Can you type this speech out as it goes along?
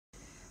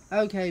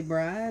Okay,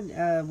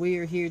 Bride, we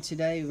are here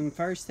today in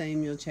 1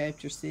 Samuel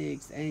chapter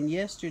 6, and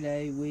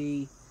yesterday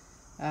we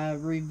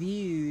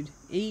reviewed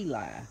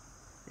Eli,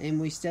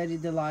 and we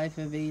studied the life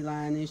of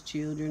Eli and his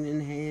children,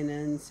 and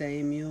Hannah and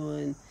Samuel,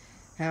 and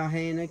how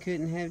Hannah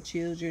couldn't have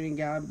children, and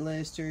God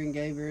blessed her and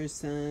gave her a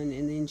son,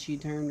 and then she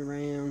turned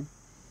around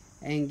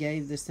and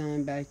gave the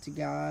son back to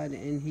God,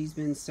 and he's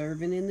been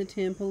serving in the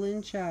temple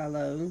in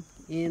Shiloh,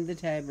 in the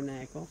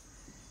tabernacle.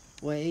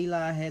 Well,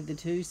 Eli had the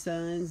two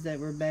sons that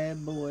were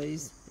bad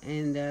boys,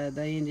 and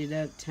they ended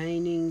up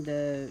tainting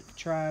the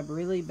tribe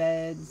really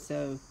bad,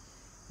 so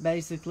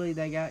basically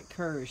they got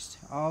cursed,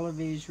 all of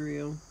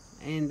Israel,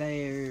 and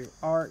their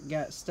ark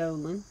got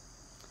stolen.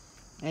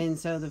 And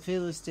so the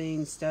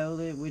Philistines stole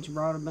it, which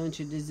brought a bunch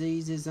of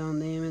diseases on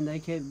them, and they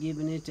kept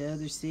giving it to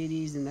other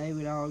cities, and they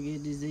would all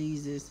get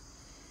diseases.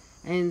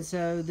 And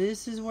so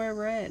this is where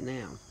we're at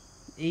now.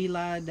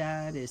 Eli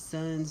died, his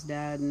sons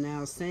died, and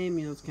now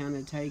Samuel's kind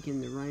of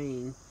taking the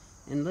reign.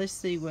 And let's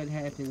see what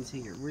happens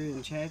here. We're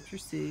in chapter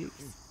 6.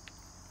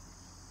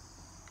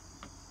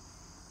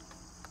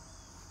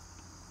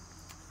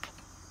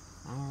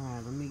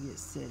 Alright, let me get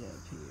set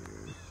up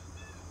here.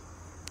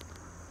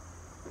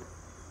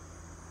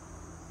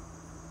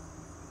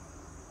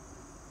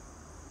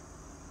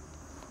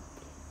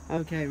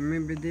 Okay,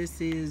 remember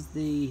this is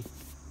the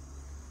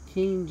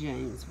King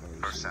James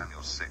Version. 1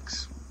 Samuel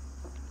 6.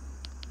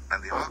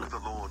 And the ark of the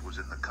Lord was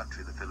in the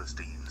country of the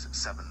Philistines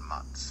 7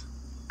 months.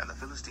 And the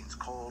Philistines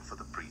called for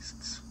the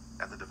priests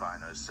and the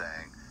diviners,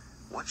 saying,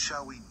 What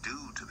shall we do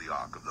to the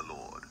ark of the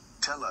Lord?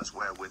 Tell us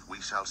wherewith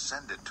we shall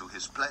send it to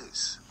his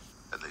place.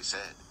 And they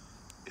said,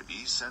 If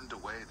ye send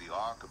away the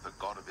ark of the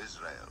God of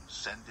Israel,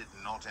 send it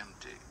not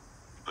empty,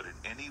 but in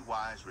any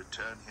wise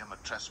return him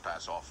a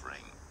trespass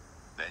offering.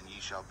 Then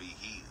ye shall be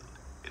healed,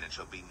 and it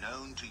shall be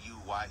known to you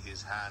why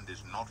his hand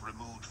is not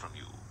removed from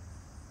you.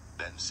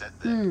 Then said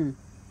they,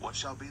 What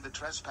shall be the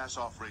trespass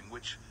offering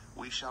which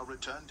we shall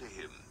return to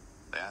him?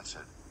 They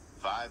answered,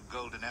 5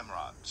 golden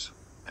emerods,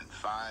 and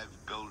 5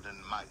 golden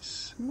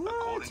mice,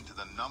 according to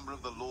the number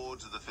of the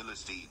lords of the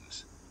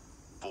Philistines.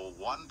 For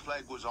one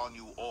plague was on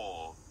you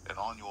all, and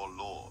on your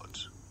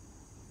lords.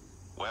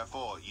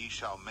 Wherefore ye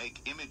shall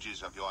make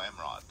images of your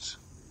emerods,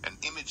 and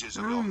images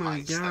of your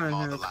mice that God,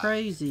 mar how the land.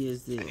 crazy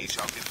is this? And ye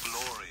shall give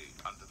glory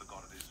unto the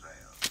God of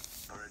Israel.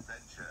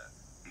 Peradventure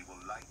he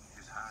will lighten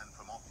his hand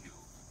from off you,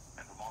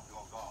 and from off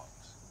your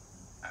gods,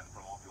 and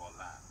from off your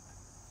land.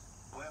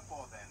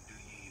 Wherefore then do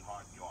ye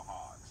harden your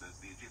hearts, as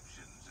the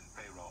Egyptians and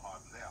Pharaoh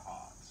hardened their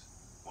hearts,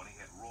 when he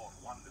had wrought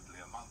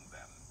wonderfully among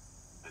them?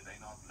 Did they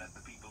not let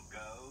the people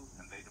go,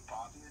 and they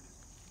departed?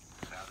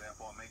 Now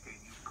therefore make a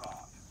new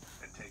cart,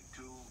 and take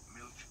 2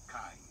 milch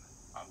kine,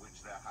 on which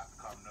there hath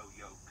come no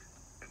yoke,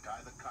 and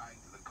tie the kine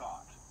to the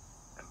cart,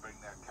 and bring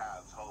their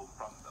calves home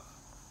from them.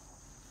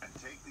 And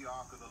take the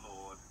ark of the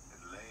Lord,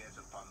 and lay it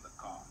upon the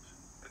cart,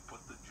 and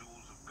put the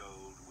jewels of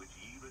gold, which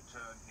ye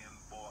return him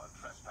for a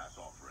trespass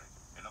offering,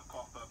 in a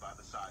coffer by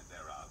the side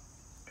thereof,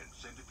 and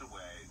send it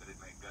away that it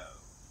may go.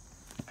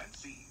 And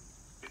see,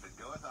 if it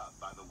goeth up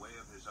by the way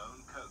of his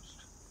own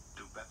coast,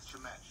 to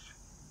Bethshemesh,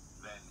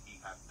 then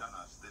he hath done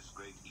us this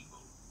great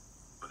evil.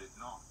 But if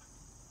not,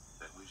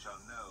 then we shall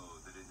know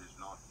that it is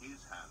not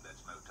his hand that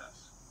smote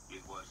us.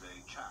 It was a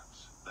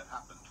chance that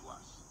happened to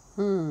us.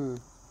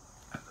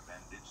 And the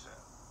men did so,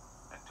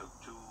 and took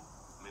 2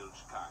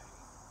 milch kine,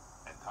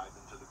 and tied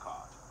them to the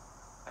cart,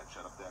 and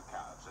shut up their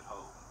calves at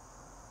home.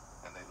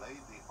 And they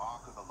laid the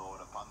ark of the Lord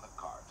upon the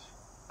cart,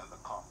 and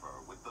the coffer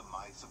with the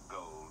mice of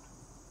gold,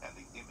 and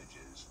the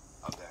images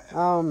of their enemies.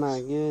 Oh my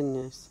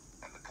goodness.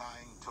 And the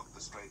kine took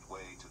the straight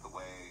way to the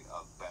way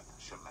of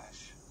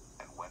Beth-Shemesh,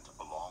 and went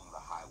along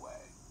the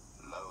highway,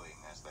 lowing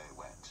as they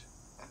went,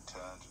 and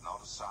turned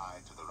not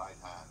aside to the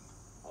right hand,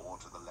 or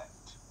to the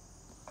left.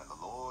 And the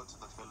lords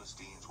of the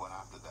Philistines went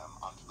after them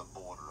unto the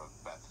border of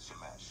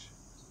Beth-Shemesh.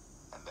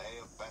 And they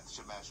of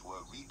Beth-Shemesh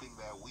were reaping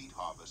their wheat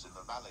harvest in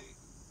the valley.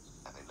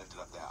 And they lifted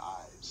up their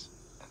eyes,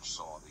 and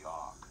saw the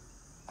ark,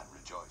 and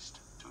rejoiced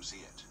to see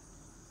it.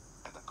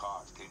 And the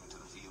cart came into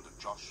the field of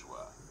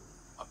Joshua,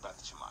 a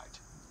Bethshemite,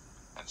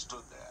 and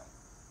stood there,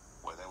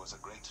 where there was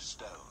a great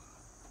stone.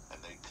 And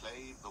they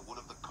clave the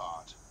wood of the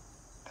cart,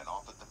 and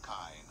offered the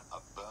kine a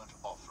burnt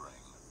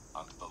offering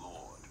unto the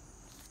Lord.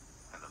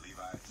 And the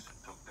Levites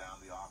took down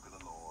the ark of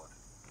the Lord,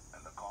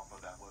 and the coffer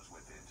that was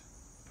with it,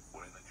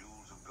 wherein the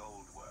jewels of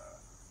gold were,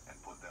 and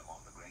put them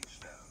on the great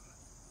stone.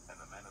 And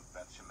the men of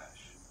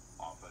Bethshemesh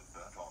offered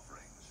burnt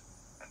offerings,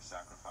 and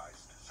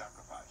sacrificed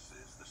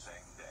sacrifices the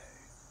same day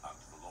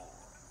unto the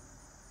Lord.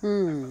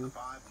 And when the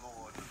 5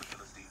 lords of the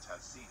Philistines had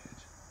seen it,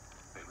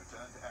 they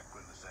returned to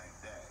Ekron the same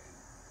day.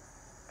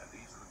 And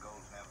these are the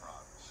golden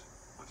emerods,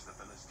 which the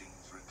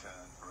Philistines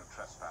returned for a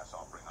trespass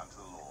offering unto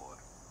the Lord.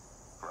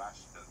 For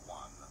Ashdod 1,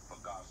 for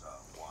Gaza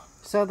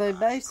 1. So they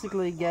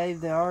basically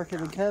gave the Ark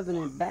of the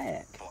Covenant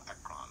back For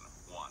Ekron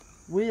 1.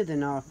 with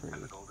an And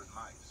offering. the golden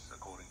mice,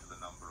 according to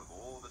the number of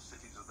all the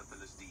cities of the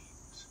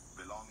Philistines,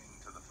 belonging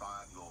to the 5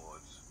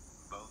 lords,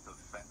 both of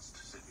fenced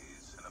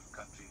cities and of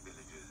country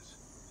villages,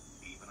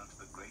 even unto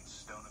the great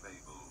stone of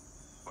Abel,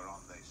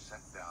 whereon they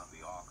set down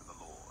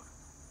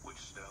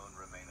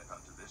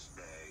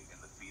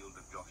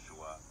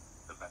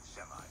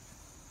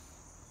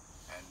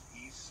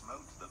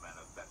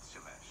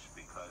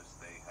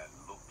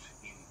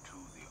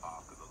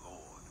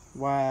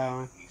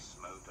Wow. He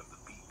smote of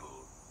the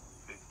people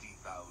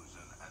 50,060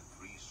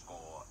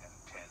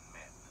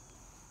 men.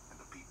 And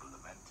the people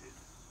lamented,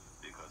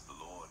 because the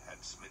Lord had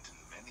smitten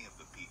many of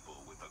the people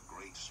with a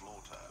great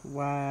slaughter.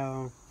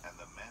 Wow. And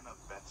the men of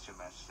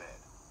Bethshemesh said,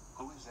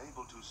 Who is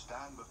able to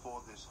stand before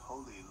this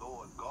holy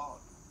Lord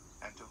God?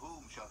 And to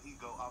whom shall he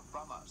go up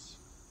from us?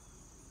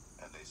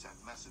 And they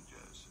sent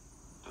messengers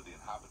to the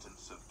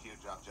inhabitants of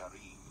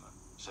Kirjath-jearim,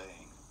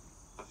 saying,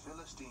 The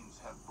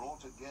Philistines have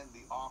brought again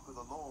the ark of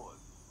the Lord.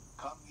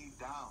 Come ye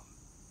down,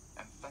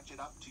 and fetch it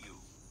up to you.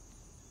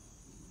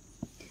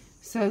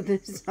 So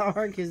this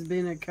ark has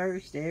been a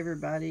curse to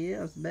everybody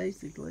else,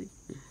 basically.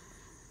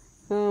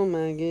 Oh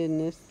my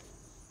goodness.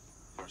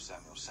 1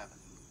 Samuel 7.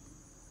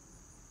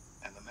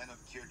 And the men of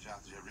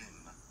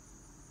Kirjath-jearim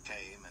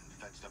came and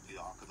fetched up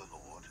the ark of the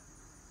Lord,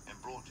 and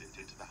brought it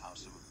into the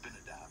house of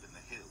Abinadab in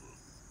the hill,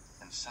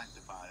 and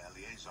sanctified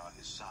Eleazar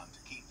his son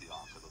to keep the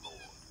ark of the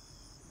Lord.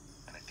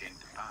 And it came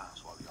to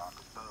pass, while the ark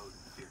abode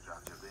in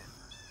Kirjath-jearim,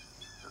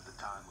 that the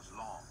time was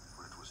long,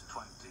 for it was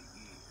 20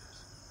 years.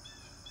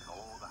 And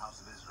all the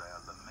house of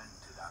Israel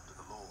lamented after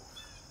the Lord.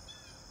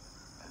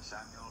 And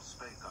Samuel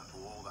spake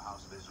unto all the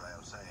house of Israel,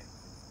 saying,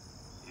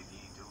 If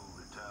ye do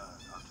return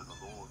unto the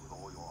Lord with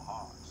all your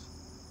hearts,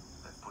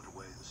 then put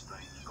away the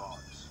strange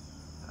gods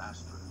and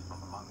Ashtoreth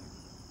from among you,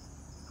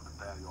 and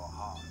prepare your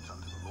hearts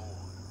unto the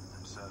Lord,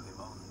 and serve him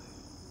only,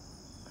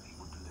 and he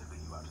will deliver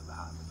you out of the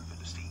hand of the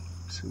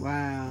Philistines.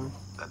 Wow.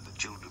 Then the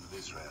children of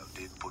Israel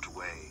did put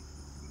away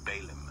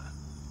Baalim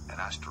and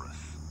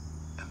Ashtoreth,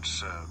 and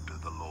served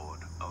the Lord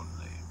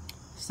only.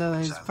 So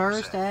his Samuel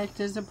first said, act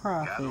as a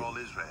prophet. Gather all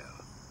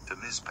Israel to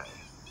Mizpeh,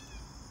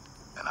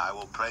 and I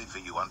will pray for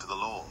you unto the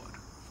Lord.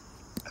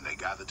 And they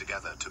gathered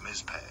together to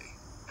Mizpeh,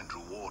 and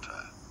drew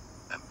water,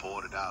 and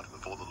poured it out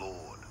before the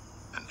Lord,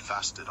 and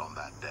fasted on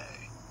that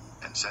day,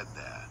 and said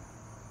there,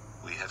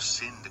 We have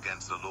sinned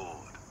against the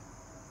Lord.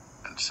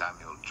 And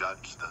Samuel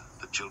judged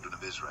the children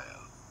of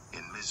Israel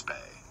in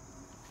Mizpeh.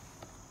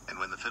 And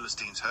when the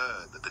Philistines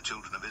heard that the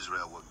children of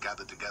Israel were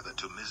gathered together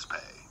to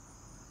Mizpeh,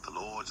 the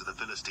lords of the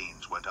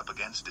Philistines went up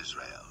against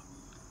Israel.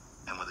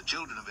 And when the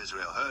children of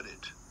Israel heard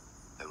it,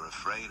 they were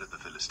afraid of the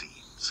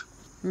Philistines.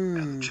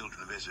 And the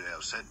children of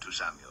Israel said to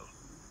Samuel,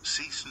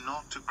 Cease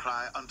not to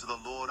cry unto the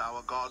Lord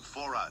our God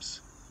for us,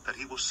 that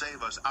he will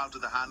save us out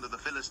of the hand of the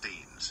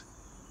Philistines.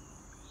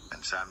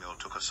 And Samuel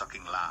took a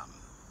sucking lamb,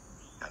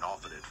 and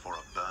offered it for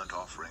a burnt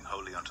offering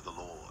holy unto the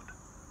Lord.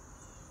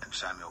 And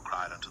Samuel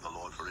cried unto the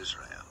Lord for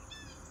Israel,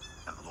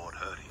 and the Lord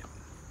heard him.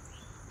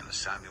 And as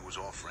Samuel was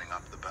offering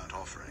up the burnt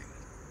offering,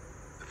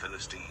 the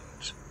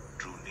Philistines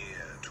drew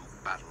near to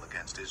battle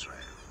against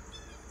Israel.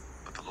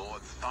 But the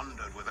Lord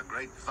thundered with a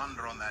great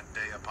thunder on that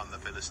day upon the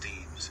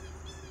Philistines,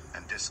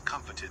 and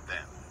discomfited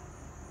them,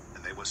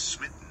 and they were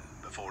smitten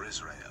before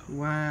Israel.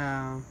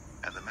 Wow.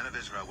 And the men of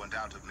Israel went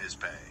out of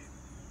Mizpeh,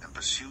 and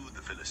pursued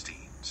the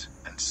Philistines,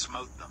 and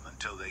smote them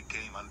until they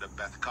came unto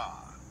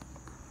Bethkar.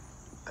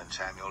 Then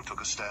Samuel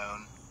took a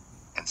stone,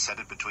 and set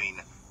it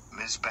between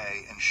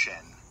Mizpeh and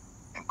Shen,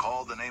 and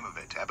called the name of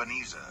it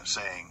Ebenezer,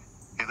 saying,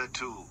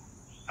 Hitherto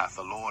hath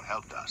the Lord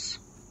helped us.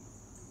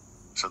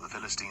 So the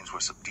Philistines were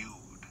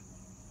subdued,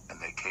 and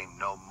they came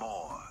no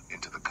more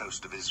into the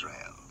coast of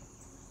Israel.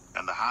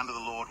 And the hand of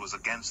the Lord was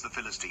against the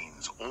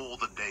Philistines all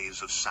the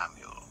days of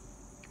Samuel.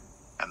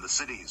 And the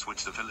cities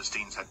which the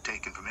Philistines had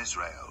taken from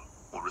Israel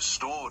were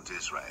restored to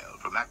Israel,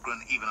 from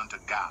Ekron even unto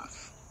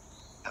Gath.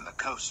 And the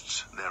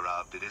coasts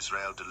thereof did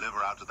Israel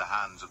deliver out of the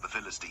hands of the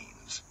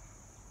Philistines.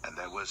 And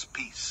there was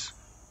peace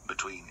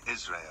between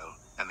Israel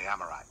and the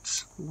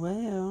Amorites.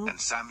 Well. And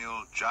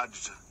Samuel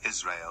judged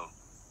Israel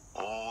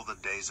all the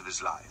days of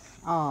his life.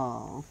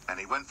 Oh. And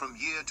he went from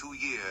year to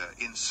year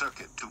in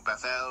circuit to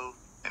Bethel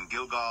and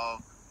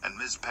Gilgal and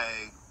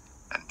Mizpeh,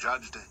 and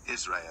judged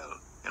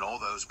Israel in all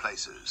those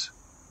places.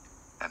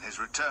 And his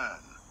return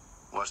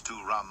was to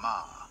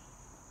Ramah,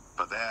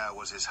 for there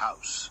was his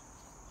house,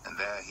 and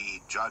there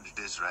he judged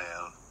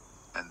Israel,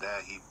 and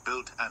there he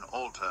built an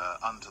altar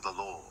unto the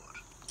Lord.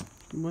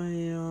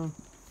 Well.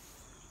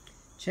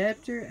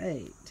 Chapter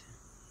 8.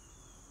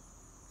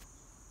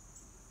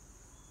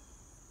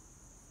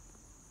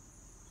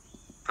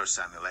 First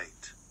Samuel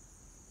 8.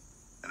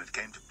 And it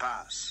came to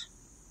pass,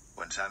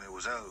 when Samuel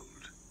was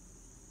old,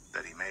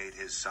 that he made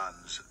his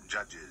sons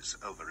judges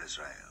over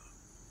Israel.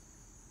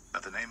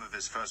 But the name of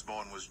his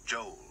firstborn was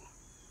Joel,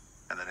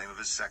 and the name of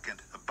his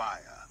second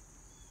Abiah.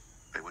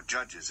 They were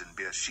judges in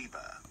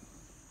Beersheba.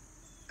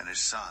 And his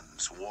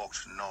sons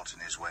walked not in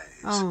his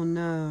ways, Oh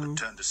no. but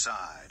turned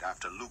aside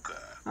after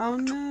lucre, Oh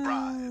and took no.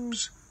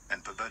 bribes,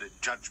 and perverted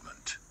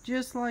judgment.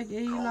 Just like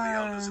And all the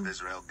elders Eli. of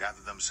Israel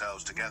gathered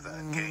themselves together,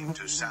 and came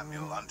to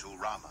Samuel unto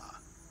Ramah,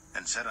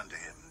 and said unto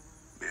him,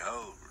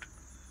 Behold,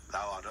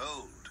 thou art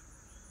old,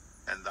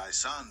 and thy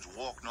sons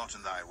walk not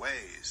in thy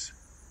ways.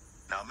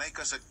 Now make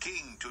us a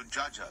king to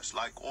judge us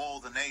like all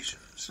the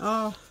nations.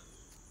 Oh.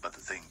 But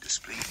the thing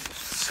displeased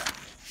Samuel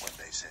when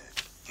they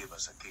said, Give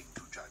us a king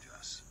to judge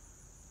us.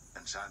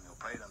 And Samuel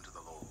prayed unto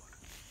the Lord.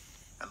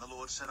 And the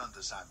Lord said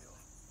unto Samuel,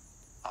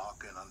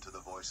 Hearken unto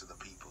the voice of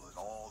the people, and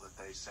all that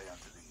they say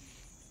unto thee.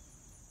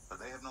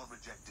 have not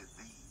rejected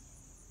thee,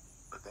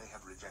 but they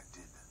have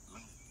rejected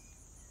me,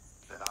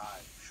 that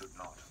I should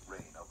not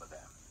reign over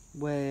them.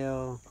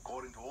 Well,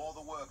 According to all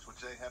the works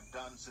which they have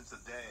done since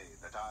the day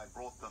that I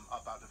brought them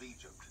up out of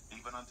Egypt,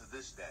 even unto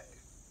this day,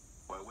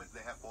 wherewith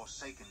they have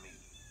forsaken me,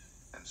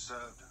 and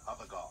served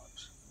other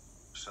gods,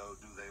 so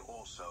do they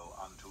also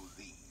unto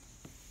thee.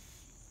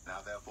 Now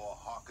therefore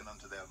hearken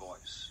unto their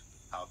voice,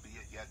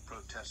 howbeit yet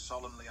protest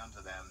solemnly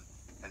unto them,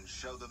 and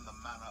show them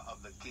the manner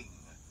of the king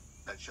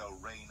that shall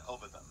reign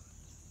over them.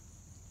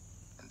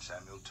 And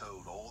Samuel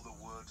told all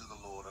the words of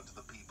the Lord unto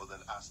the people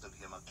that asked of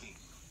him a king.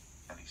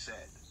 And he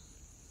said,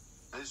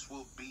 This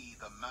will be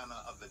the manner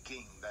of the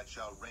king that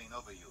shall reign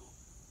over you.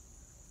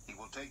 He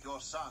will take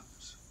your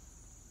sons,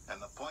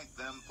 and appoint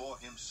them for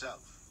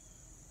himself,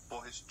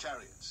 for his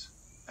chariots,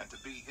 and to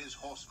be his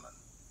horsemen,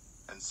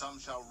 and some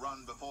shall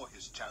run before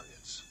his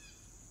chariots.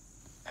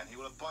 And he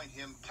will appoint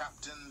him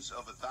captains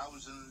over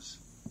thousands,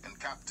 and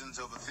captains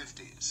over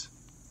 50s,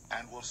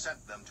 and will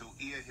set them to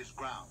ear his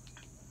ground,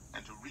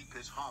 and to reap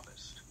his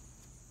harvest,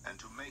 and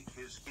to make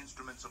his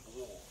instruments of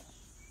war,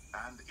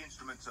 and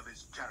instruments of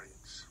his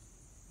chariots.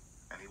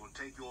 And he will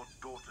take your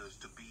daughters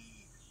to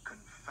be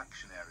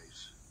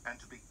confectionaries, and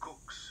to be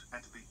cooks,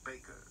 and to be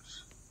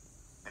bakers.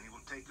 And he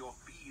will take your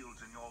fields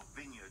and your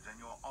vineyards and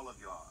your olive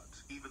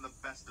yards, even the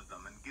best of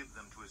them, and give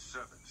them to his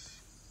servants.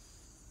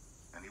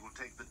 And he will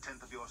take the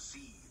tenth of your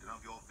seed and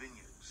of your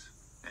vineyards,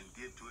 and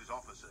give to his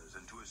officers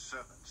and to his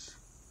servants.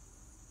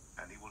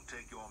 And he will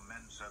take your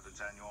men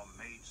servants and your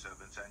maid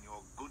servants and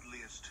your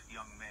goodliest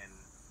young men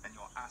and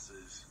your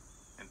asses,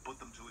 and put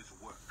them to his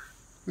work.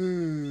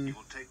 He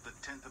will take the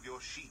tenth of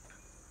your sheep,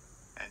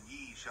 and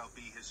ye shall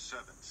be his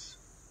servants.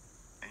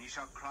 And ye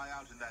shall cry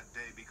out in that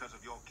day because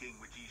of your king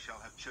which ye shall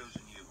have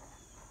chosen you.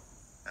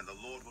 And the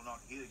Lord will not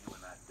hear you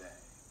in that day.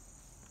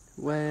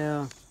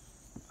 well,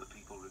 The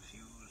people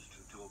refused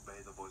to obey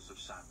the voice of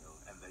Samuel,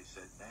 and they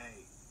said,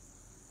 Nay,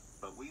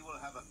 but we will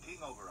have a king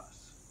over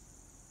us,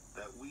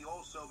 that we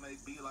also may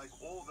be like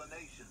all the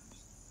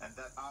nations, and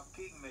that our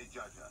king may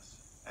judge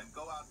us, and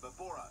go out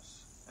before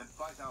us, and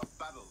fight our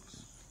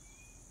battles.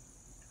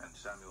 And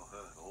Samuel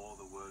heard all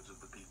the words of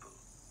the people,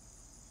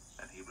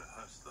 and he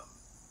rehearsed them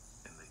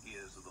in the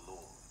ears of the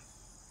Lord.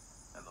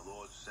 And the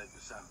Lord said to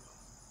Samuel,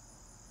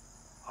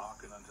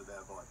 Hearken unto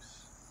their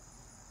voice,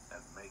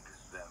 and make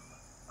them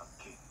a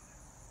king.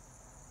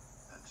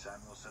 And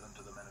Samuel said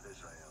unto the men of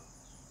Israel,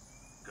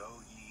 Go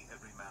ye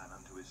every man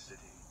unto his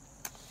city.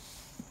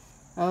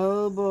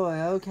 oh boy,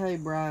 okay,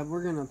 Bride,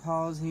 we're going to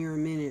pause here a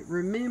minute.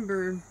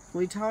 Remember,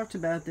 we talked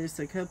about this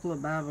a couple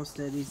of Bible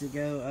studies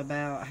ago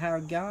about how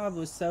God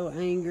was so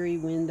angry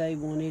when they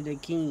wanted a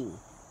king.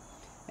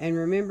 And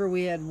remember,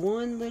 we had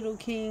one little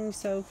king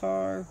so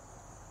far,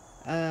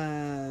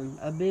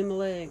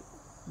 Abimelech,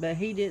 but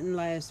he didn't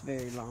last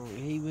very long.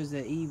 He was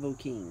an evil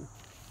king.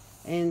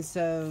 And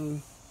so,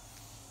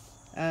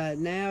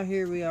 now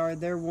here we are,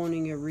 they're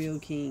wanting a real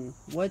king.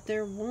 What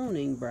they're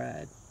wanting,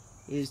 Bride,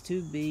 is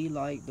to be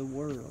like the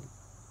world.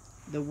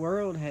 The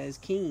world has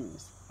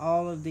kings.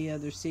 All of the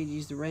other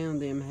cities around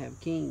them have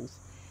kings.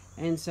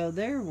 And so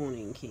they're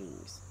wanting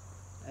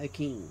a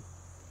king.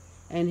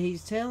 And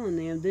he's telling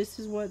them, this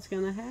is what's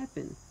going to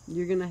happen.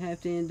 You're going to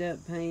have to end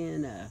up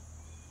paying,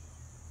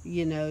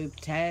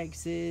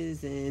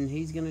 taxes, and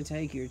he's going to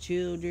take your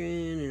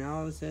children and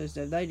all this other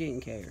stuff. They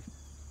didn't care.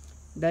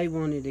 They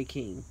wanted a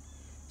king.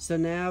 So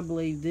now I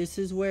believe this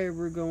is where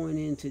we're going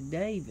into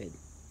David.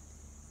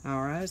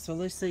 Alright, so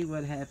let's see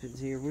what happens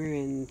here. We're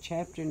in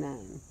chapter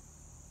 9.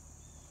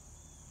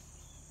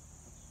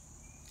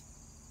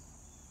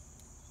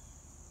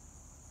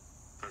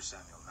 1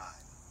 Samuel 9.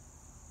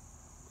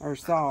 Or There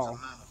was Saul.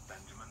 a man of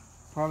Benjamin,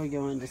 Probably whose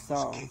going name to was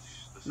Saul. Kish,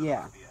 the son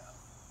Yeah. of Abiel,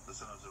 the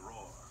son of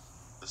Zeror,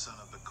 the son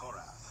of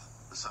Bechorath,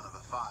 the son of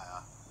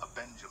Aphiah, a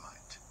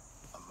Benjamite,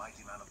 a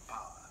mighty man of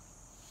power.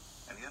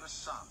 And he had a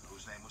son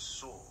whose name was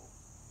Saul,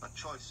 a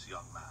choice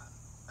young man,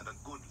 and a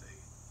goodly.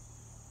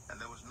 And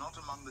there was not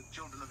among the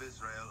children of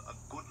Israel a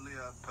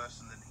goodlier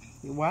person than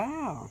he.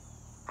 Wow.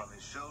 From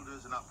his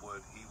shoulders and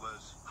upward he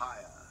was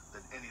higher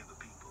than any of the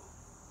people.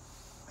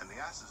 And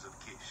the asses of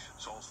Kish,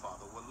 Saul's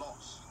father, were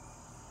lost.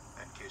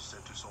 And Kish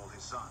said to Saul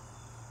his son,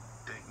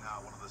 Take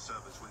now one of the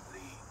servants with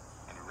thee,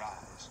 and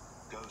arise,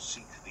 go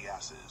seek the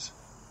asses.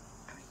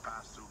 And he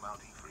passed through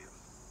Mount Ephraim,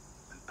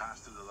 and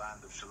passed through the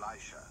land of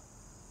Shalisha,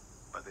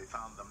 but they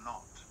found them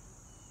not.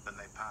 Then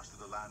they passed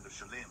through the land of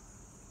Shalim,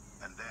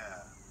 and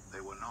there they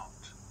were not.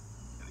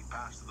 And he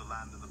passed through the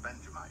land of the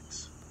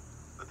Benjamites,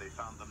 but they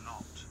found them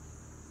not.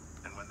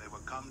 And when they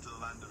were come to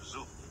the land of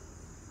Zuph,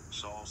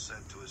 Saul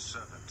said to his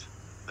servant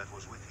that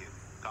was with him,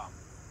 Come,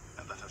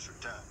 and let us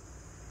return,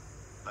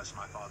 lest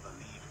my father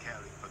leave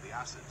caring for the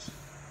asses,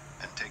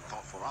 and take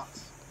thought for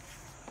us.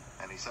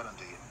 And he said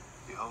unto him,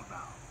 Behold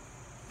now,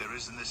 there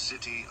is in this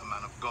city a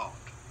man of God,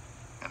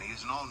 and he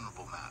is an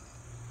honorable man.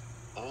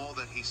 All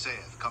that he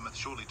saith cometh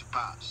surely to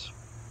pass.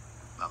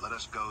 Now let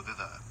us go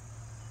thither.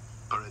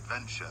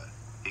 Peradventure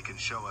he can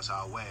show us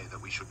our way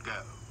that we should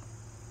go.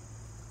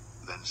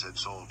 Then said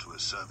Saul to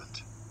his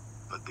servant,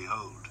 But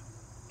behold,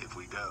 if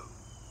we go,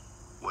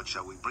 what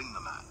shall we bring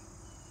the man?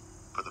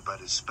 For the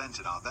bread is spent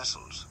in our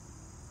vessels,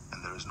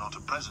 and there is not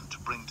a present to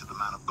bring to the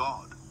man of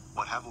God.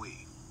 What have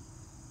we?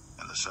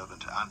 And the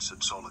servant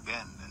answered Saul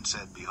again, and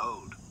said,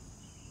 Behold,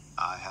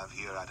 I have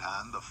here at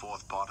hand the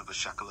fourth part of a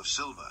shekel of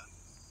silver.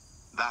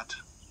 That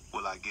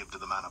will I give to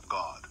the man of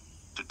God,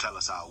 to tell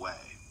us our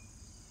way.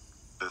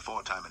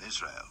 Before time in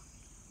Israel,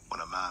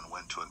 when a man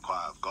went to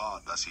inquire of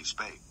God, thus he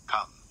spake,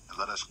 Come, and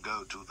let us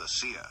go to the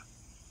seer.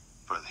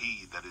 For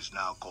he that is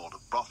now called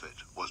a prophet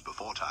was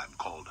before time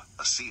called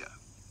a seer.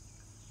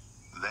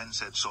 Then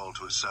said Saul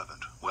to his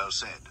servant, Well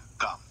said,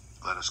 come,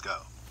 let us go.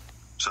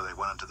 So they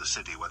went unto the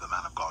city where the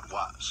man of God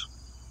was.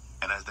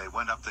 And as they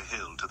went up the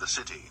hill to the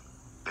city,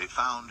 they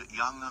found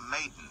young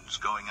maidens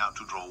going out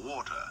to draw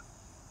water,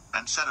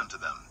 and said unto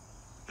them,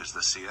 Is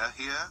the seer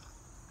here?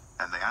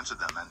 And they answered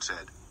them and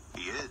said,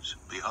 He is.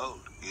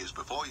 Behold, he is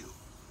before you.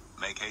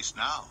 Make haste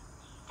now,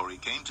 for he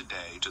came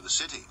today to the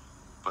city,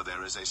 for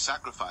there is a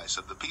sacrifice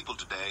of the people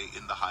today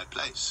in the high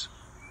place.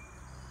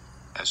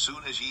 As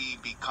soon as ye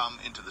be come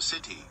into the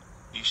city,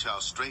 ye shall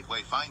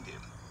straightway find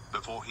him,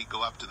 before he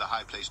go up to the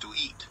high place to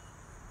eat.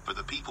 For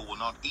the people will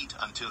not eat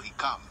until he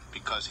come,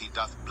 because he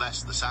doth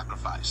bless the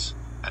sacrifice,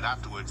 and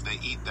afterwards they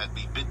eat that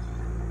be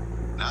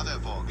bidden. Now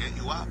therefore get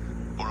you up,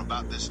 for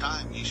about this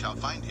time ye shall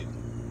find him.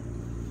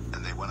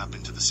 And they went up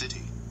into the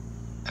city.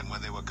 And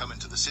when they were come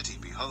into the city,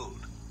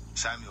 behold,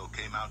 Samuel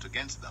came out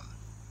against them,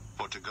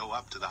 for to go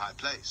up to the high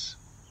place.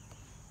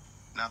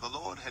 Now the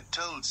Lord had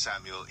told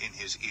Samuel in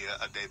his ear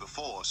a day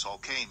before Saul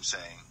came,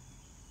 saying,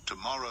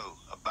 Tomorrow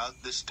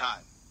about this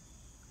time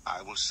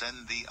I will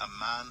send thee a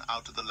man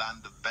out of the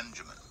land of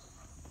Benjamin,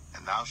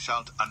 and thou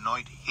shalt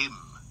anoint him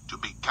to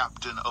be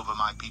captain over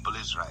my people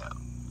Israel,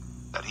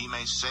 that he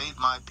may save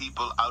my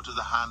people out of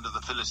the hand of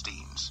the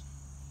Philistines.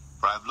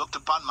 For I have looked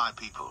upon my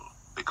people,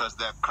 because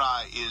their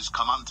cry is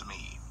come unto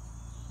me.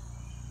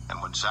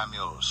 And when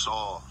Samuel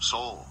saw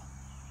Saul,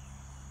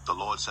 the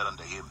Lord said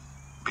unto him,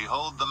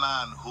 Behold the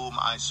man whom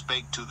I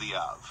spake to thee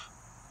of.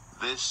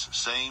 This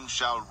same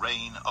shall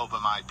reign over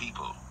my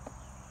people.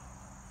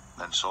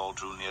 Then Saul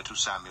drew near to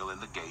Samuel in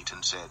the gate,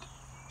 and said,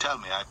 Tell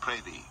me, I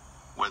pray thee,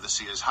 where the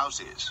seer's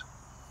house is.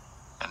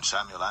 And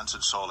Samuel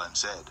answered Saul and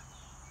said,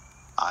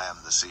 I am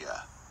the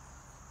seer.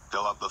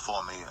 Go up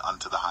before me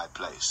unto the high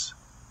place.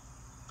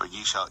 For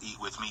ye shall eat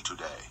with me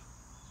today,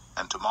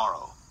 and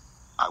tomorrow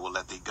I will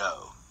let thee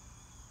go,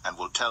 and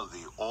will tell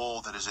thee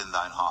all that is in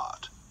thine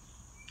heart.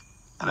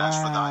 And as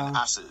for thine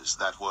asses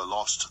that were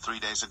lost 3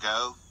 days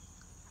ago,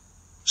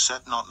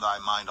 set not thy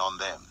mind on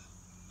them,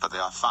 for they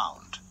are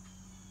found.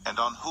 And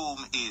on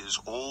whom is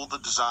all the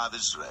desire of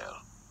Israel?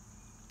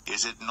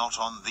 Is it not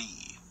on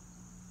thee,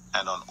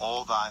 and on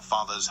all thy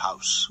father's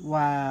house?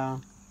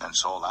 Wow. And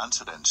Saul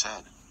answered and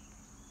said,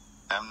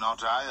 Am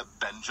not I a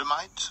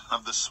Benjamite,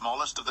 of the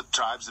smallest of the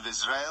tribes of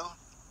Israel,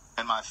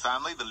 and my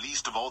family the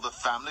least of all the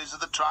families of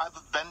the tribe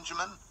of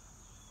Benjamin?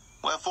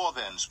 Wherefore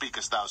then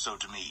speakest thou so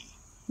to me?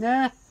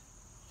 Nah.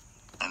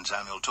 And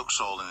Samuel took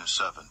Saul and his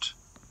servant,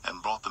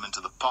 and brought them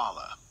into the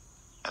parlor,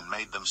 and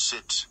made them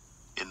sit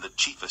in the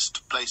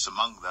chiefest place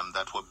among them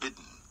that were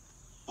bidden,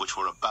 which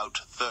were about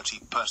 30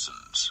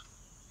 persons.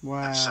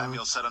 Wow. And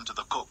Samuel said unto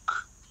the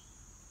cook,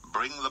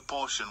 Bring the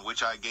portion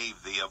which I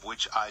gave thee, of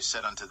which I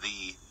said unto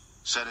thee,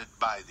 Set it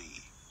by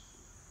thee.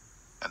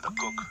 And the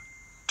cook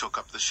took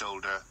up the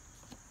shoulder,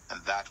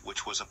 and that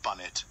which was upon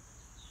it,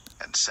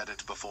 and set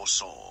it before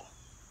Saul.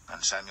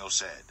 And Samuel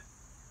said,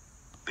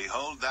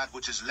 Behold that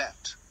which is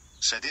left,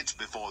 set it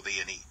before thee,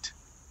 and eat.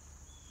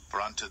 For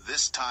unto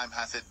this time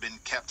hath it been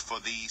kept for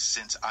thee,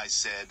 since I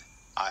said,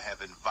 I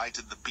have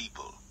invited the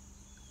people.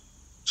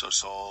 So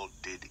Saul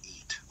did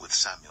eat with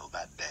Samuel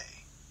that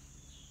day.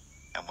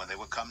 And when they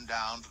were come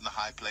down from the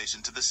high place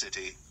into the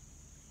city,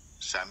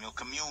 Samuel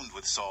communed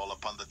with Saul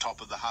upon the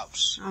top of the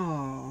house.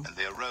 Oh. And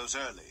they arose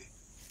early.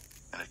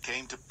 And it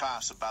came to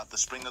pass about the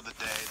spring of the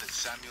day that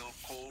Samuel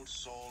called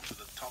Saul to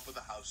the top of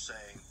the house,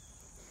 saying,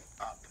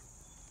 Up,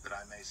 that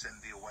I may send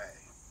thee away.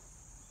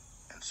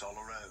 And Saul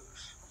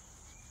arose.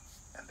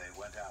 And they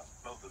went out,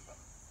 both of them,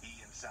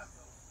 he and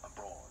Samuel,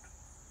 abroad.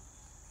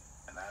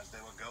 And as they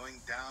were going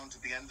down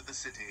to the end of the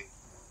city,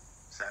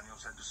 Samuel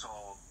said to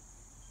Saul,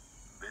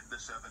 Bid the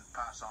servant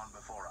pass on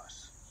before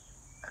us.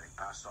 And he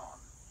passed on.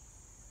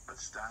 But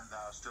stand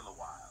thou still a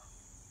while,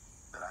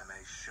 that I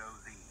may show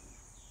thee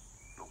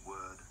the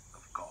word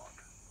of God.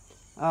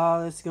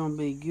 Oh, that's going to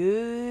be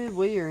good.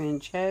 We are in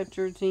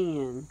chapter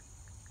 10.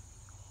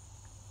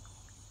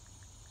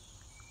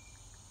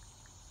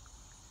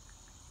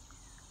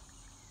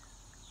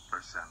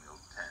 1 Samuel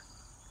 10.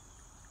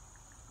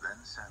 Then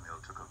Samuel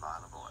took a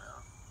vial of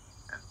oil,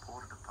 and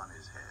poured it upon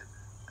his head,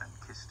 and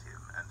kissed him,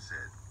 and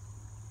said,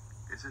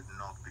 Is it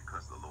not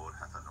because the Lord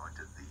hath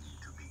anointed thee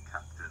to be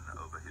captain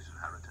over his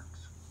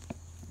inheritance?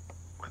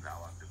 When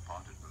thou art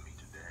departed from me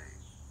today,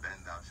 then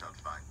thou shalt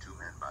find 2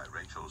 men by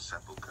Rachel's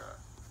sepulchre,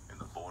 in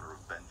the border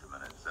of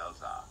Benjamin and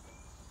Zelzah.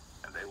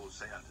 And they will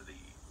say unto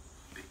thee,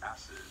 The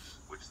asses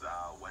which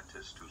thou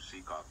wentest to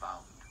seek are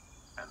found.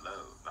 And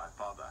lo, thy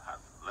father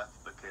hath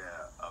left the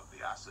care of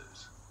the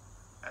asses,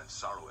 and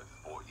sorroweth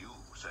for you,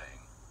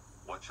 saying,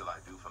 what shall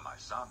I do for my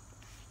son?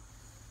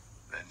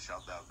 Then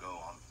shalt thou go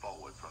on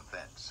forward from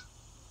thence,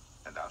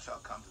 and thou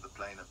shalt come to the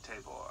plain of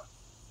Tabor.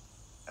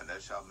 And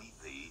there shall meet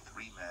thee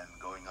 3 men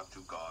going up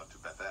to God to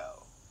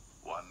Bethel,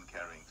 one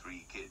carrying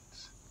 3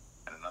 kids,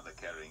 and another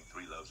carrying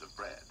 3 loaves of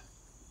bread,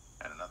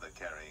 and another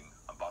carrying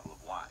a bottle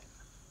of wine.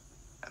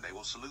 And they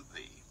will salute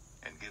thee,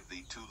 and give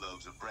thee 2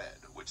 loaves of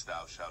bread, which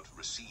thou shalt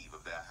receive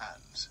of their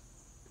hands.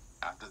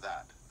 After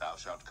that thou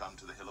shalt come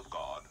to the hill of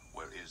God,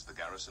 where is the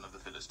garrison of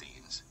the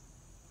Philistines.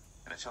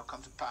 And it shall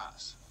come to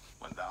pass,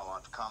 when thou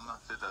art come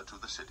thither to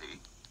the city,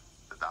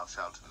 that thou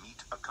shalt meet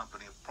a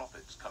company of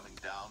prophets coming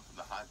down from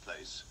the high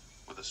place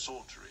with a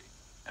psaltery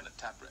and a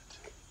tabret.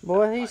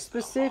 Boy, he's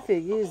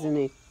specific, isn't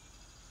he?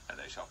 And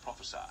they shall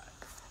prophesy.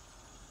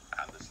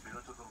 And the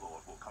Spirit of the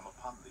Lord will come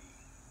upon thee,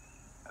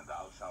 and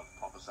thou shalt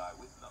prophesy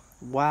with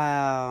them,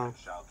 Wow. and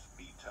shalt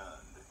be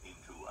turned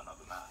into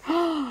another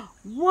man.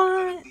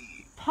 What?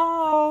 Indeed,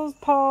 Pause.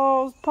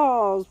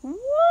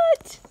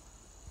 What?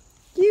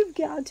 You've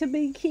got to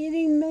be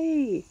kidding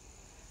me.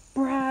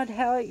 Bride,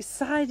 how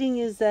exciting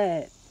is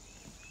that?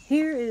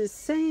 Here is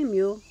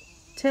Samuel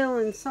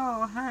telling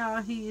Saul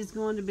how he is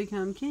going to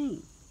become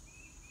king.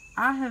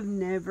 I have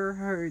never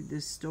heard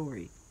this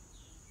story.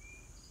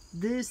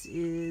 This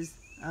is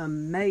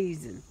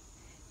amazing.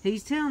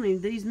 He's telling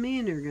him these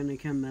men are going to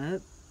come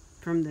up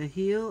from the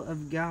hill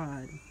of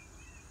God,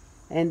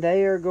 and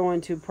they are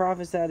going to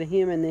prophesy to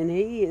him, and then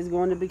he is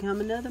going to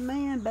become another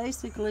man.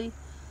 Basically,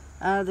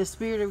 the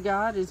Spirit of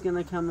God is going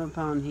to come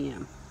upon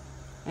him,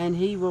 and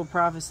he will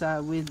prophesy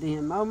with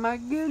them. Oh my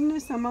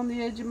goodness, I'm on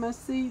the edge of my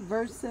seat.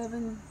 Verse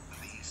 7.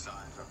 these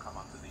signs are come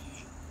unto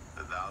thee,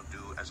 that thou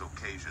do as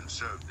occasion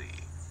serve thee,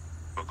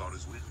 for God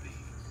is with thee.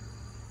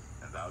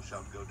 And thou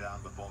shalt go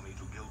down before me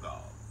to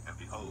Gilgal, and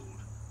behold,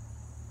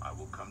 I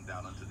will come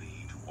down unto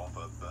thee to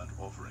offer burnt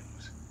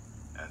offerings,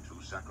 and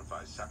to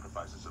sacrifice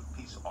sacrifices of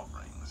peace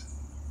offerings.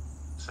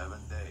 7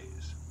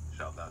 days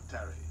shalt thou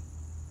tarry,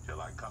 till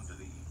I come to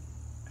thee,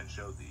 and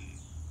show thee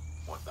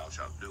what thou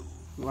shalt do.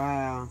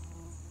 Wow.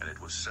 And it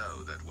was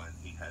so that when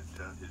he had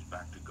turned his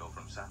back to go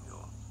from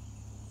Samuel,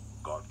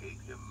 God gave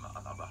him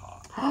another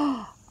heart.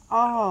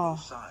 Oh,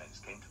 Those signs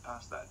came to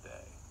pass that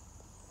day.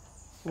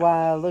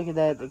 wow, look at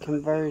that, the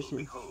conversion.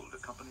 Behold, a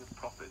company of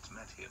prophets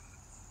met him,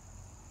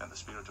 and the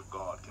Spirit of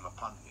God came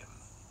upon him,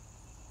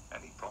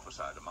 and he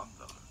prophesied among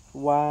them. And it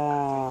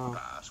Wow. came to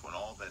pass, when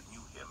all that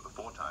knew him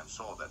beforetime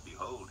saw that,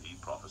 behold, he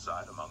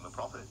prophesied among the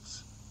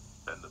prophets.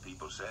 Then the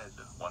people said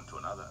one to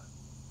another,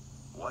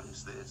 What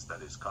is this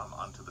that is come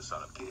unto the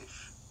son of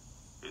Kish?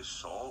 Is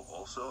Saul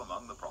also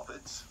among the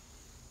prophets?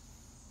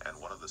 And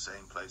one of the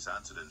same place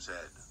answered and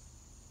said,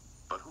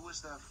 But who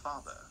is their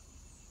father?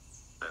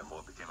 Therefore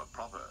it became a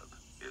proverb,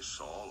 Is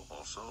Saul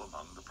also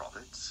among the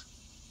prophets?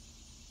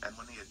 And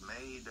when he had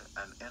made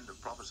an end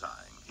of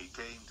prophesying, he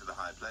came to the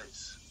high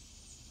place.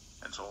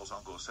 And Saul's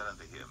uncle said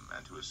unto him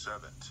and to his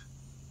servant,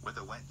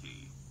 Whither went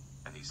ye?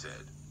 And he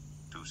said,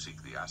 To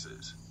seek the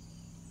asses.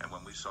 And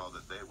when we saw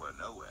that they were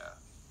nowhere,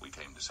 we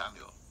came to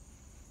Samuel.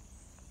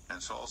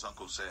 And Saul's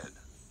uncle said,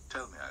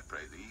 Tell me, I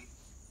pray thee,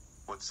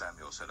 what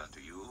Samuel said unto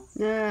you.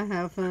 Ah,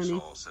 how And funny.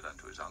 Saul said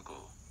unto his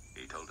uncle,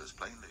 He told us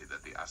plainly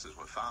that the asses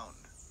were found.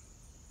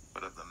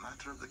 But of the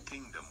matter of the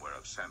kingdom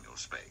whereof Samuel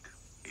spake,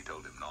 he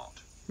told him not.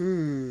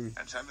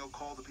 And Samuel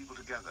called the people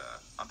together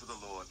unto the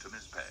Lord to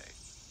Mizpeh,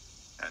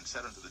 and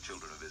said unto the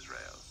children of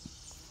Israel,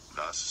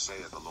 Thus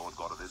saith the Lord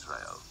God of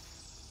Israel,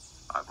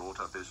 I brought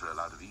up Israel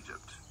out of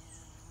Egypt,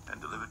 and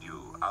delivered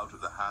you out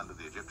of the hand of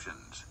the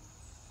Egyptians,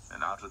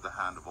 and out of the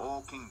hand of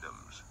all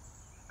kingdoms,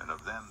 and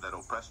of them that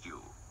oppressed you.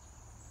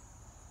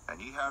 And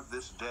ye have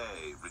this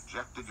day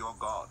rejected your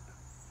God,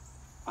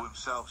 who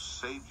himself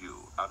saved you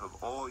out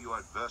of all your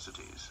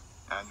adversities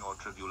and your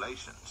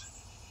tribulations.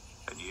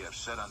 And ye have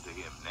said unto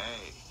him,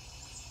 Nay,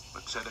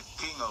 but set a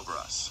king over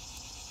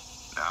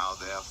us. Now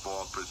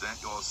therefore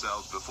present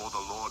yourselves before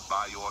the Lord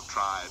by your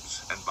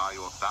tribes and by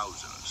your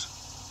thousands.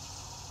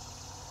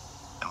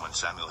 And when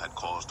Samuel had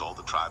caused all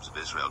the tribes of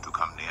Israel to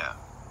come near,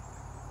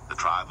 the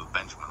tribe of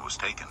Benjamin was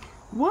taken.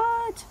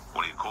 What?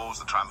 When he had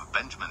caused the tribe of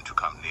Benjamin to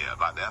come near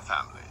by their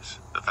families,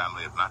 the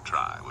family of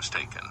Matri was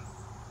taken.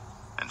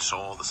 And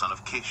Saul the son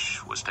of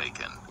Kish was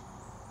taken.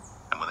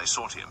 And when they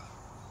sought him,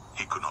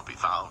 he could not be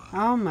found.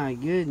 Oh my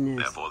goodness.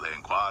 Therefore they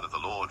inquired of the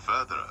Lord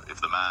further, if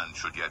the man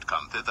should yet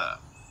come thither.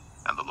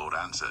 And the Lord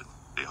answered,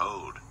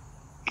 Behold,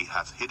 he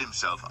hath hid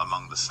himself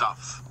among the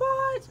stuff.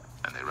 What?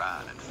 And they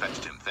ran and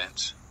fetched him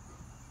thence.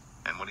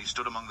 And when he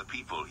stood among the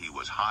people, he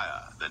was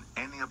higher than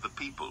any of the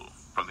people,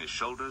 from his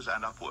shoulders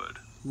and upward.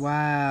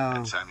 Wow.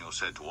 And Samuel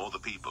said to all the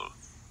people,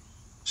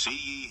 See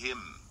ye him,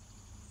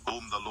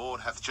 whom the Lord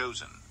hath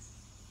chosen,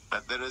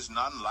 that there is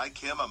none like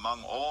him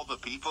among all the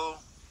people?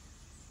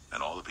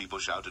 And all the people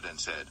shouted and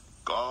said,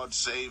 God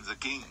save the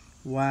king.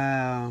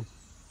 Wow.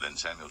 Then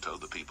Samuel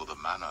told the people the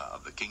manner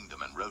of the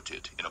kingdom, and wrote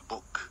it in a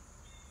book,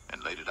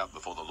 and laid it up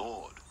before the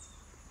Lord.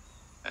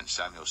 And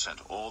Samuel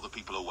sent all the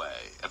people away,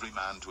 every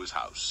man to his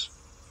house.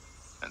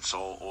 And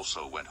Saul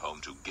also went home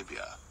to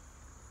Gibeah,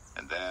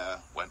 and there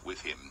went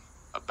with him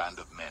a band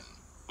of men,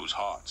 whose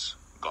hearts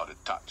God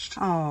had touched.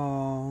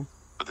 Oh.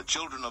 But the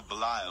children of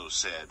Belial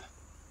said,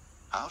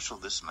 "How shall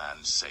this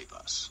man save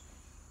us?"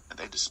 And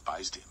they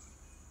despised him,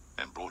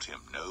 and brought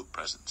him no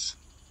presents.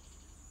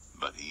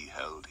 But he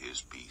held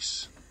his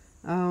peace.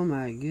 Oh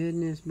my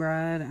goodness,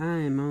 Bride, I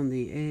am on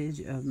the edge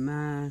of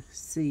my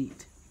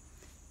seat.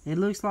 It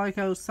looks like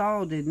old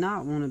Saul did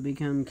not want to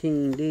become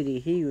king, did he?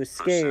 He was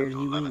scared.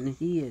 He went and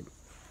hid.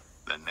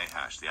 Then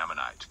Nahash the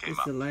Ammonite came It's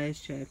up the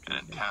last chapter.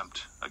 and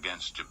encamped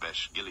against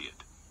Jabesh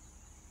Gilead.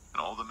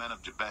 And all the men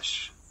of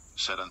Jabesh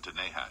said unto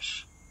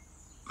Nahash,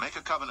 "Make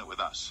a covenant with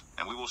us,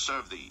 and we will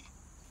serve thee."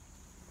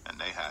 And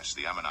Nahash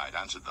the Ammonite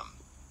answered them,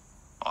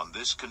 "On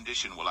this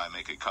condition will I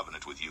make a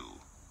covenant with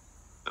you,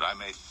 that I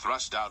may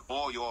thrust out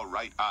all your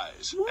right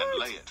eyes, What? and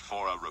lay it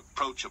for a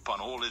reproach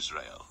upon all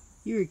Israel."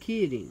 You're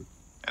kidding.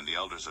 And the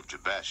elders of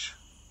Jabesh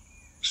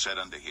said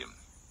unto him,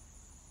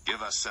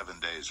 "Give us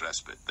 7 days'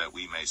 respite, that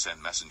we may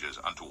send messengers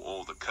unto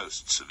all the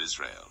coasts of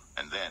Israel.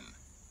 And then,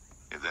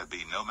 if there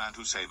be no man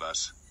to save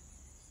us,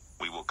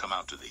 we will come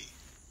out to thee."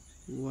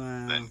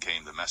 Wow. Then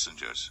came the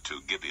messengers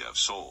to Gibeah of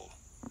Saul,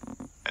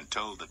 and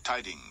told the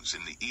tidings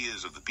in the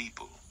ears of the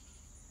people.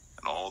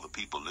 And all the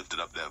people lifted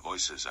up their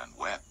voices and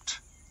wept.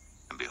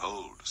 And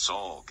behold,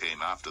 Saul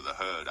came after the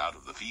herd out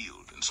of the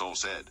field. And Saul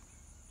said,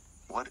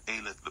 "What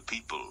aileth the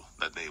people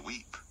that they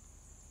weep?"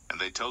 And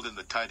they told him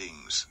the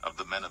tidings of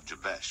the men of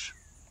Jabesh.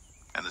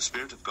 And the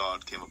Spirit of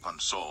God came upon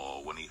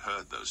Saul when he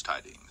heard those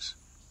tidings,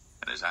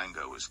 and his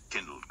anger was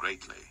kindled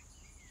greatly.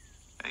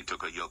 And he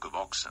took a yoke of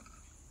oxen,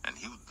 and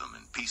hewed them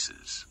in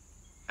pieces,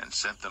 and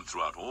sent them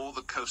throughout all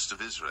the coast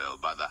of Israel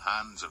by the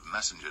hands of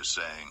messengers,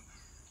 saying,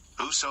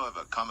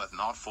 "Whosoever cometh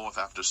not forth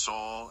after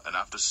Saul and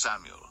after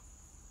Samuel,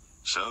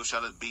 so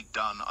shall it be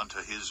done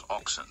unto his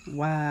oxen." And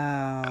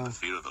Wow. the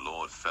fear of the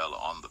Lord fell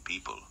on the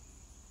people,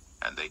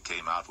 and they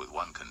came out with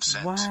one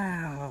consent.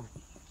 Wow.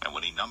 And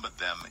when he numbered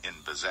them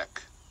in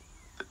Bezek,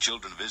 the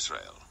children of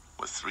Israel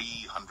were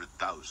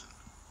 300,000,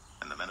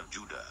 and the men of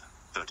Judah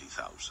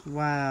 30,000.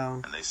 Wow.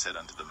 And they said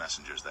unto the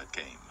messengers that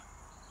came,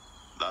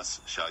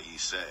 "Thus shall ye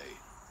say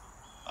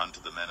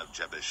unto the men of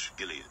Jabesh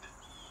Gilead,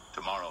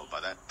 Tomorrow by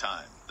that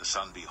time the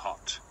sun be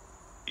hot,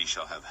 ye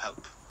shall have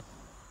help."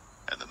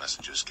 And the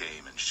messengers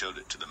came and showed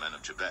it to the men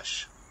of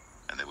Jabesh,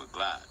 and they were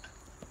glad.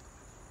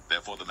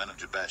 Therefore the men of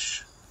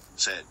Jabesh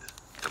said,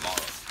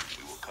 "Tomorrow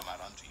we will come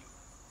out unto you,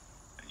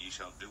 and ye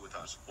shall do with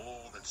us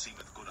all that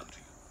seemeth good unto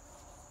you."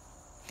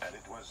 And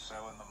it was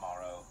so in the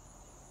morrow,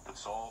 that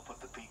Saul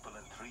put the people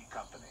in 3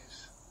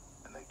 companies,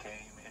 and they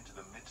came into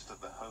the midst of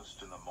the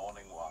host in the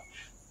morning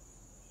watch,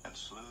 and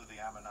slew the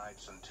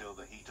Ammonites until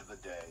the heat of the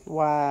day.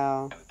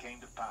 Wow. And it came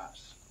to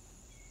pass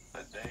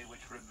that they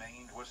which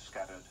remained were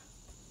scattered,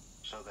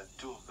 so that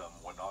 2 of them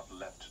were not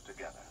left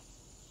together.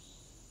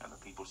 And the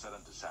people said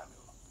unto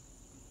Samuel,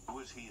 "Who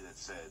is he that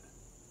said,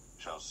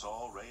 Shall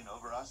Saul reign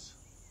over us?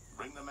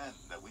 Bring them in,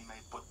 that we may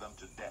put them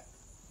to death."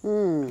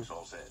 And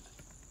Saul said,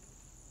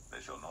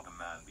 "There shall not a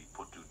man be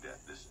put to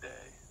death this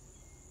day,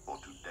 for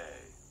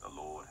today the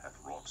Lord hath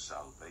wrought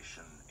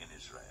salvation in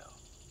Israel."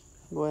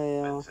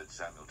 Well. Then said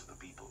Samuel to the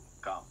people,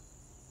 "Come,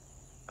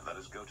 and let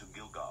us go to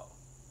Gilgal,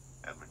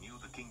 and renew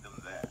the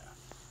kingdom there."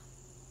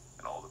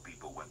 And all the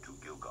people went to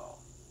Gilgal,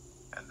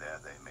 and there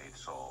they made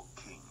Saul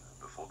king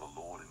before the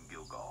Lord in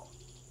Gilgal.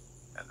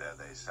 And there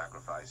they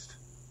sacrificed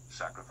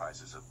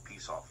sacrifices of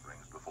peace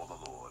offerings before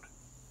the Lord.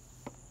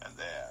 And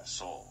there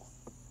Saul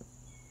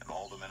and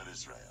all the men of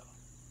Israel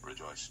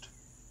rejoiced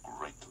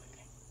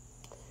greatly.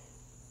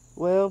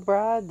 Well,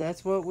 Bride,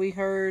 that's what we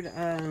heard.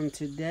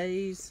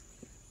 Today's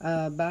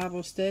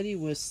Bible study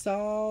was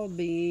Saul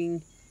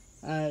being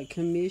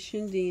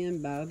commissioned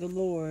in by the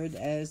Lord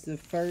as the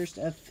first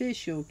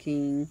official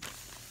king.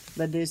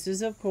 But this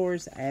is, of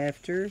course,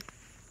 after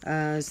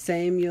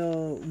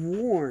Samuel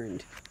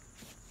warned.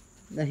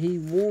 That he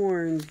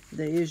warned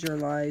the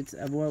Israelites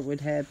of what would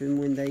happen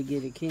when they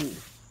get a king.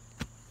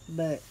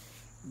 But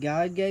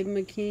God gave them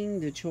a king,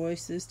 the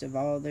choicest of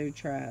all their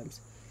tribes.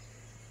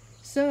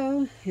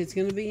 So, it's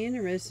going to be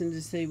interesting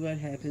to see what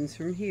happens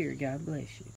from here. God bless you.